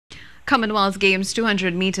Commonwealth Games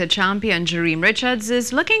 200-meter champion Jereem Richards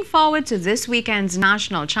is looking forward to this weekend's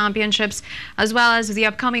national championships as well as the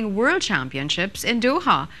upcoming world championships in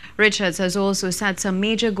Doha. Richards has also set some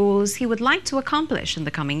major goals he would like to accomplish in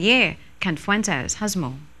the coming year. Fuentes has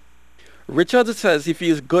more. Richards says he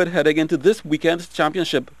feels good heading into this weekend's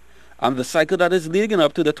championship and the cycle that is leading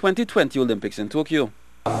up to the 2020 Olympics in Tokyo.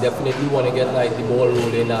 I definitely want to get the ball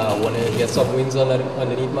rolling. I want to get some wins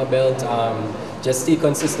underneath my belt. Just stay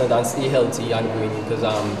consistent and stay healthy and going, because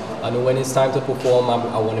I know when it's time to perform,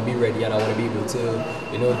 I want to be ready and I want to be able to,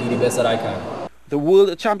 do the best that I can. The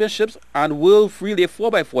World Championships and World Relay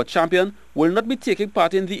 4x4 champion will not be taking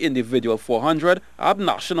part in the individual 400 ab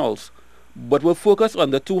nationals, but will focus on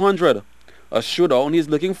the 200, a showdown he's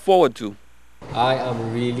looking forward to. I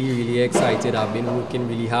am really excited. I've been working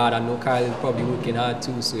really hard. I know Kyle is probably working hard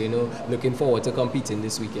too, so looking forward to competing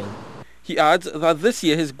this weekend. He adds that this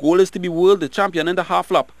year his goal is to be world champion in the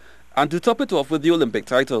half lap and to top it off with the Olympic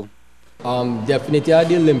title. Definitely at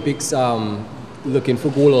the Olympics, looking for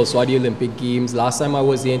gold also at the Olympic Games. Last time I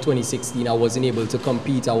was there in 2016, I wasn't able to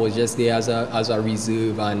compete. I was just there as a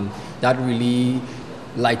reserve, and that really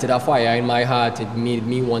lighted a fire in my heart. It made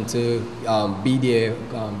me want to be there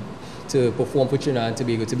to perform for Trinidad and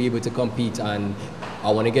to be able to compete, and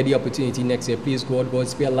I want to get the opportunity next year. Please God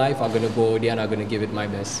spare life. I'm going to go there and I'm going to give it my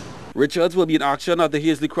best. Richards will be in action at the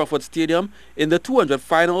Hazley Crawford Stadium in the 200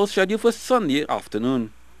 finals scheduled for Sunday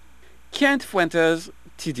afternoon. Fuentes,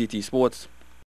 TTT Sports.